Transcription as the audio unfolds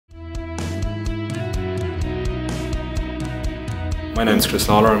My name is Chris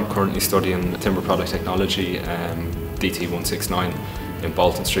Lawler. I'm currently studying Timber Product Technology, DT169 in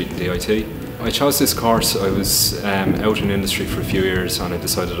Bolton Street in DIT. I chose this course. I was out in industry for a few years and I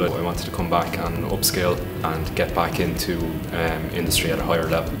decided I wanted to come back and upskill and get back into industry at a higher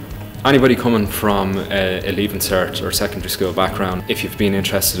level. Anybody coming from a Leaving Cert or secondary school background, if you've been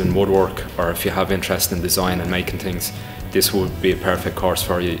interested in woodwork or if you have interest in design and making things, this would be a perfect course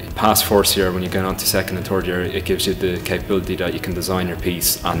for you. Past first year, when you get on to second and third year, it gives you the capability that you can design your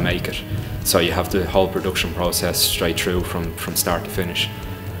piece and make it. So you have the whole production process straight through from start to finish.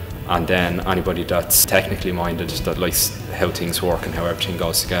 And then anybody that's technically minded, that likes how things work and how everything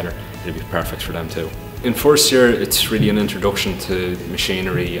goes together, it'll be perfect for them too. In first year, it's really an introduction to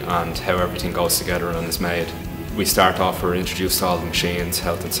machinery and how everything goes together and is made. We start off, we're introduced to all the machines,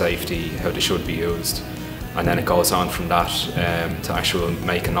 health and safety, how they should be used. And then it goes on from that to actual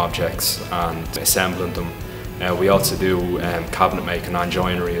making objects and assembling them. We also do cabinet making and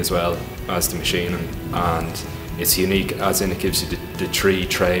joinery as well as the machining, and it's unique as in it gives you the three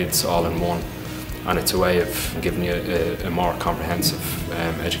trades all in one, and it's a way of giving you a more comprehensive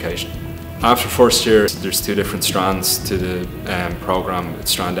education. After first year, there's two different strands to the programme.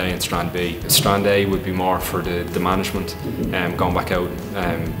 It's Strand A and Strand B. Strand A would be more for the management, going back out,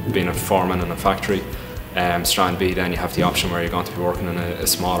 being a foreman in a factory. Strand B, then you have the option where you're going to be working in a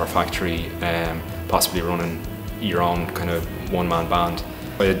smaller factory, possibly running your own kind of one-man band.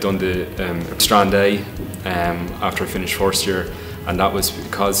 I had done the Strand A after I finished first year, and that was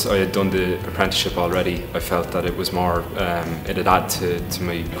because I had done the apprenticeship already. I felt that it was more, it had added to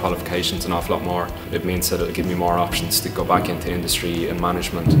my qualifications an awful lot more. It means that it'll give me more options to go back into industry and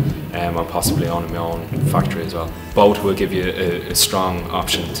management, and possibly owning my own factory as well. Both will give you a strong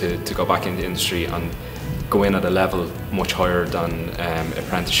option to go back into industry and go in at a level much higher than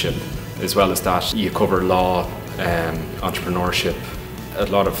apprenticeship. As well as that, you cover law, entrepreneurship, a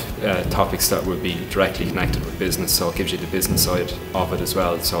lot of topics that would be directly connected with business, so it gives you the business side of it as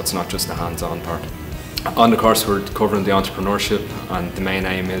well, so it's not just the hands-on part. On the course we're covering the entrepreneurship, and the main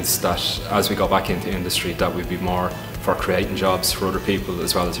aim is that as we go back into industry that we'd be more for creating jobs for other people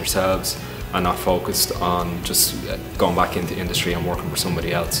as well as ourselves, and not focused on just going back into industry and working for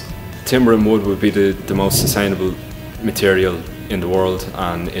somebody else. Timber and wood would be the most sustainable material in the world,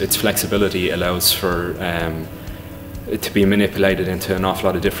 and its flexibility allows for it to be manipulated into an awful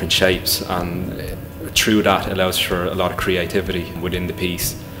lot of different shapes, and through that allows for a lot of creativity within the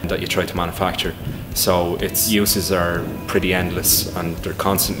piece that you try to manufacture. So its uses are pretty endless, and they're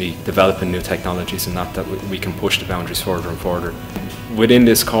constantly developing new technologies and that we can push the boundaries further and further. Within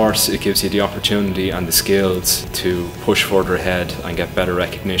this course, it gives you the opportunity and the skills to push further ahead and get better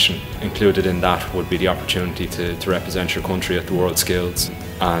recognition. Included in that would be the opportunity to represent your country at the World Skills,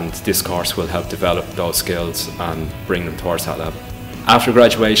 and this course will help develop those skills and bring them towards that level. After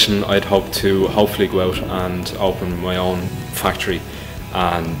graduation, I'd hope to hopefully go out and open my own factory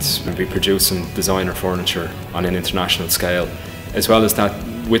and be producing designer furniture on an international scale. As well as that,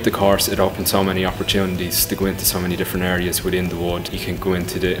 with the course it opens so many opportunities to go into so many different areas within the wood. You can go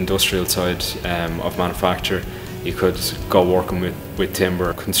into the industrial side of manufacture. You could go working with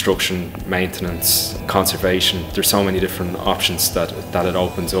timber, construction, maintenance, conservation. There's so many different options that it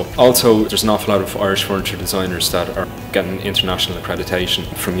opens up. Also, there's an awful lot of Irish furniture designers that are getting international accreditation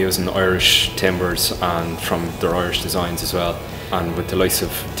from using Irish timbers and from their Irish designs as well. And with the likes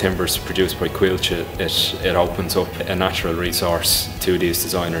of timbers produced by Quilcha, it opens up a natural resource to these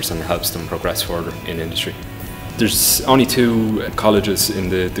designers and helps them progress further in industry. There's only two colleges in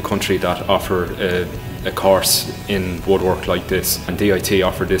the country that offer a course in woodwork like this, and DIT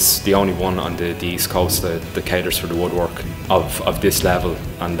offer this, the only one on the East Coast that caters for the woodwork of this level,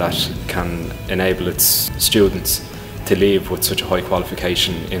 and that can enable its students to leave with such a high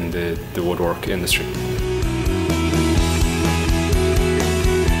qualification in the woodwork industry.